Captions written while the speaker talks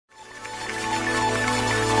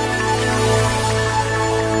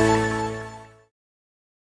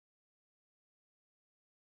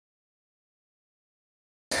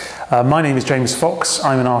My name is James Fox.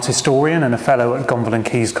 I'm an art historian and a fellow at Gonville and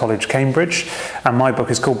Caius College, Cambridge, and my book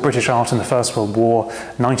is called British Art in the First World War,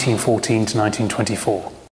 1914 to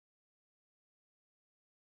 1924.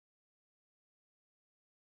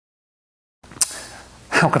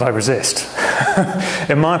 How could I resist?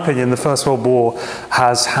 In my opinion, the First World War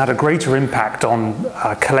has had a greater impact on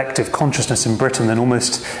collective consciousness in Britain than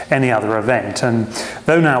almost any other event. And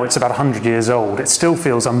though now it's about 100 years old, it still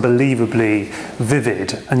feels unbelievably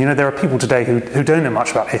vivid. And you know, there are people today who don't know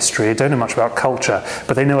much about history, don't know much about culture,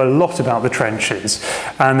 but they know a lot about the trenches.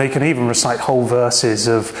 And they can even recite whole verses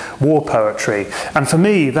of war poetry. And for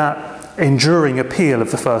me, that enduring appeal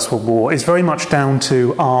of the First World War is very much down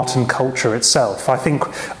to art and culture itself. I think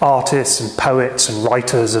artists and poets and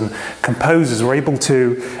writers and composers were able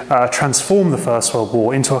to transform the First World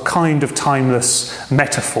War into a kind of timeless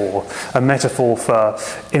metaphor, a metaphor for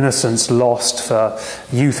innocence lost, for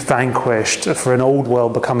youth vanquished, for an old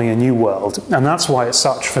world becoming a new world. And that's why it's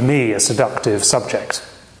such, for me, a seductive subject.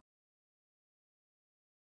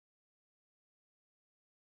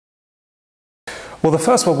 Well, the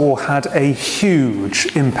First World War had a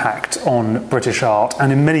huge impact on British art,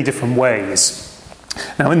 and in many different ways.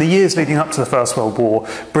 Now, in the years leading up to the First World War,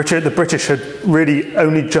 the British had really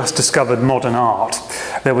only just discovered modern art.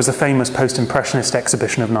 There was the famous post-impressionist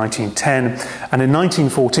exhibition of 1910, and in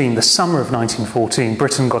 1914, the summer of 1914,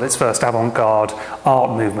 Britain got its first avant-garde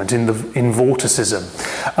art movement in Vorticism.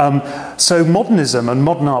 So modernism and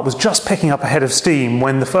modern art was just picking up a head of steam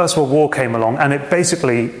when the First World War came along, and it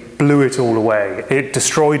basically blew it all away. It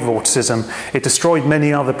destroyed Vorticism, it destroyed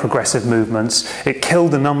many other progressive movements, it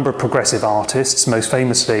killed a number of progressive artists, most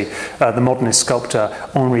famously the modernist sculptor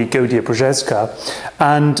Henri Gaudier-Brzeska,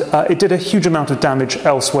 and it did a huge amount of damage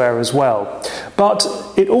elsewhere as well. But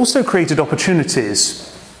it also created opportunities.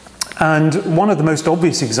 And one of the most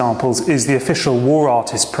obvious examples is the official War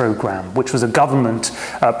Artist Programme, which was a government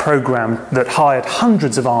programme that hired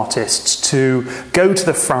hundreds of artists to go to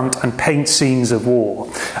the front and paint scenes of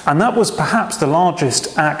war. And that was perhaps the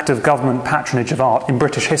largest act of government patronage of art in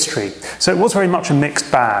British history. So it was very much a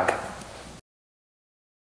mixed bag.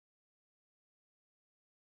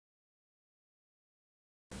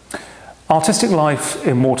 Artistic life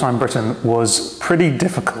in wartime Britain was pretty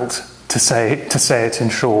difficult, to say it in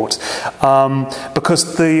short,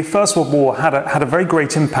 because the First World War had a very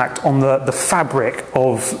great impact on the fabric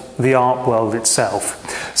of the art world itself.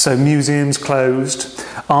 So museums closed,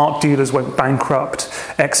 art dealers went bankrupt,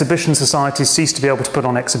 exhibition societies ceased to be able to put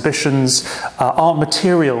on exhibitions, art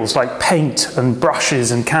materials like paint and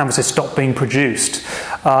brushes and canvases stopped being produced,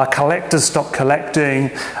 collectors stopped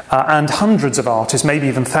collecting, and hundreds of artists, maybe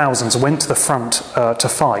even thousands, went to the front to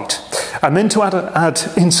fight. And then to add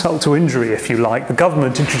insult to injury, if you like, the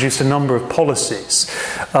government introduced a number of policies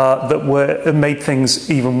that made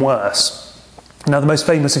things even worse. Now, the most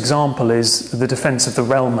famous example is the Defence of the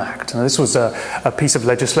Realm Act. Now, this was a piece of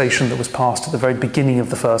legislation that was passed at the very beginning of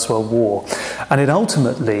the First World War. And it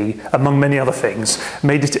ultimately, among many other things,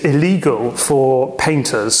 made it illegal for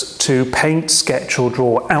painters to paint, sketch or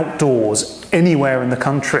draw outdoors anywhere in the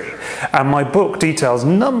country. And my book details a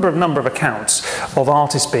number of accounts of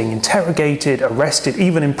artists being interrogated, arrested,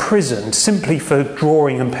 even imprisoned, simply for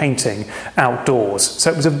drawing and painting outdoors. So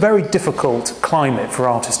it was a very difficult climate for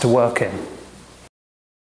artists to work in.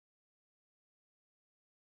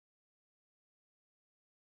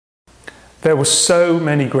 There were so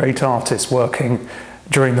many great artists working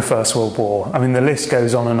during the First World War. I mean, the list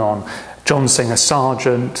goes on and on. John Singer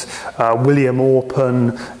Sargent, William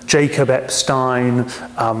Orpen, Jacob Epstein,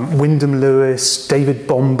 Wyndham Lewis, David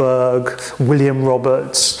Bomberg, William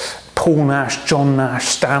Roberts, Paul Nash, John Nash,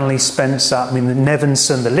 Stanley Spencer, I mean,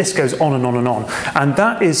 Nevinson, the list goes on and on and on. And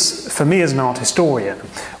that is, for me as an art historian,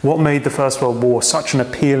 what made the First World War such an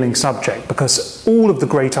appealing subject, because all of the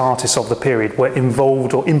great artists of the period were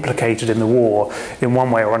involved or implicated in the war in one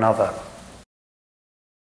way or another.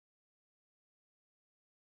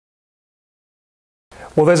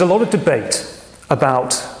 Well, there's a lot of debate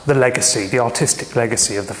about the legacy, the artistic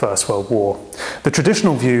legacy of the First World War. The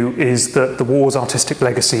traditional view is that the war's artistic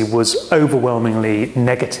legacy was overwhelmingly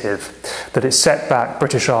negative, that it set back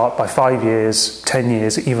British art by 5 years, 10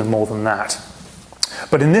 years, even more than that.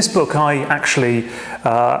 But in this book, I actually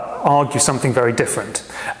argue something very different,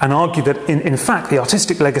 and argue that, in fact, the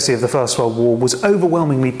artistic legacy of the First World War was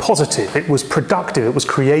overwhelmingly positive. It was productive, it was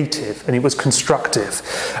creative, and it was constructive.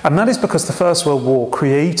 And that is because the First World War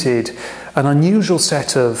created an unusual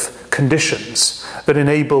set of conditions that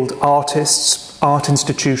enabled artists, art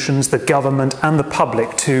institutions, the government and the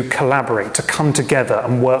public to collaborate, to come together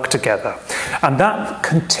and work together. And that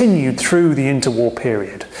continued through the interwar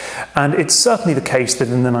period. And it's certainly the case that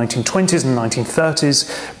in the 1920s and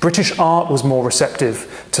 1930s, British art was more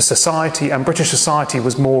receptive to society and British society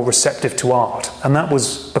was more receptive to art. And that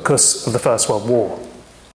was because of the First World War.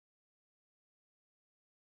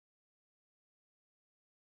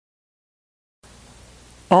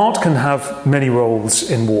 Art can have many roles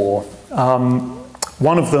in war.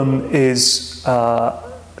 One of them is to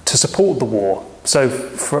support the war. So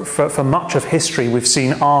for much of history, we've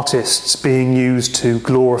seen artists being used to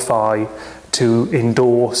glorify, to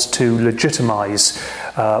endorse, to legitimise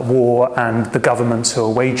war and the governments who are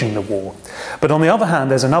waging the war. But on the other hand,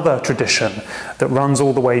 there's another tradition that runs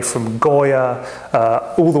all the way from Goya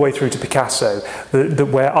all the way through to Picasso,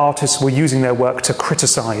 where artists were using their work to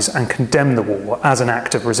criticise and condemn the war as an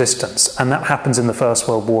act of resistance. And that happens in the First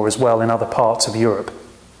World War as well in other parts of Europe,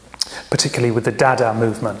 particularly with the Dada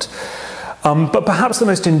movement. But perhaps the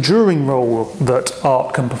most enduring role that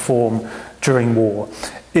art can perform during war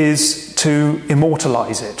is to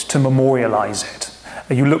immortalise it, to memorialise it.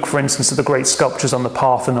 You look, for instance, at the great sculptures on the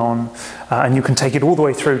Parthenon, and you can take it all the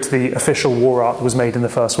way through to the official war art that was made in the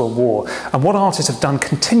First World War. And what artists have done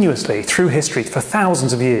continuously through history for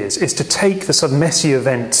thousands of years is to take the sort of messy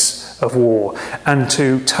events of war and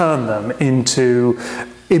to turn them into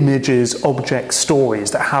images, objects,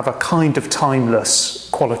 stories that have a kind of timeless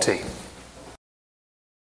quality.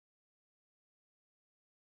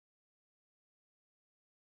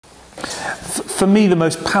 For me, the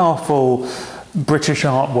most powerful British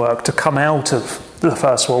artwork to come out of the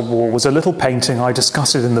First World War was a little painting, I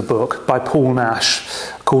discuss it in the book, by Paul Nash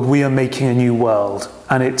called "We Are Making a New World."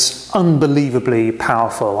 And it's unbelievably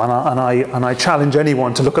powerful. And I challenge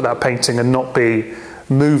anyone to look at that painting and not be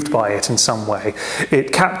moved by it in some way.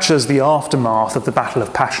 It captures the aftermath of the Battle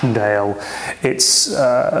of Passchendaele. It's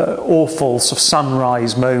awful sort of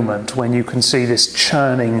sunrise moment when you can see this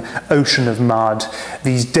churning ocean of mud,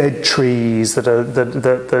 these dead trees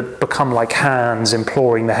that become like hands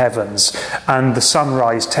imploring the heavens, and the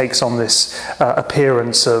sunrise takes on this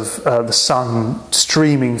appearance of the sun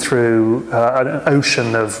streaming through an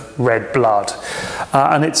ocean of red blood.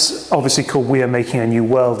 And it's obviously called "We Are Making a New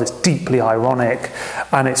World." It's deeply ironic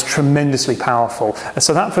and it's tremendously powerful.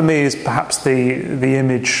 So that for me is perhaps the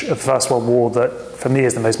image of the First World War that for me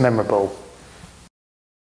is the most memorable.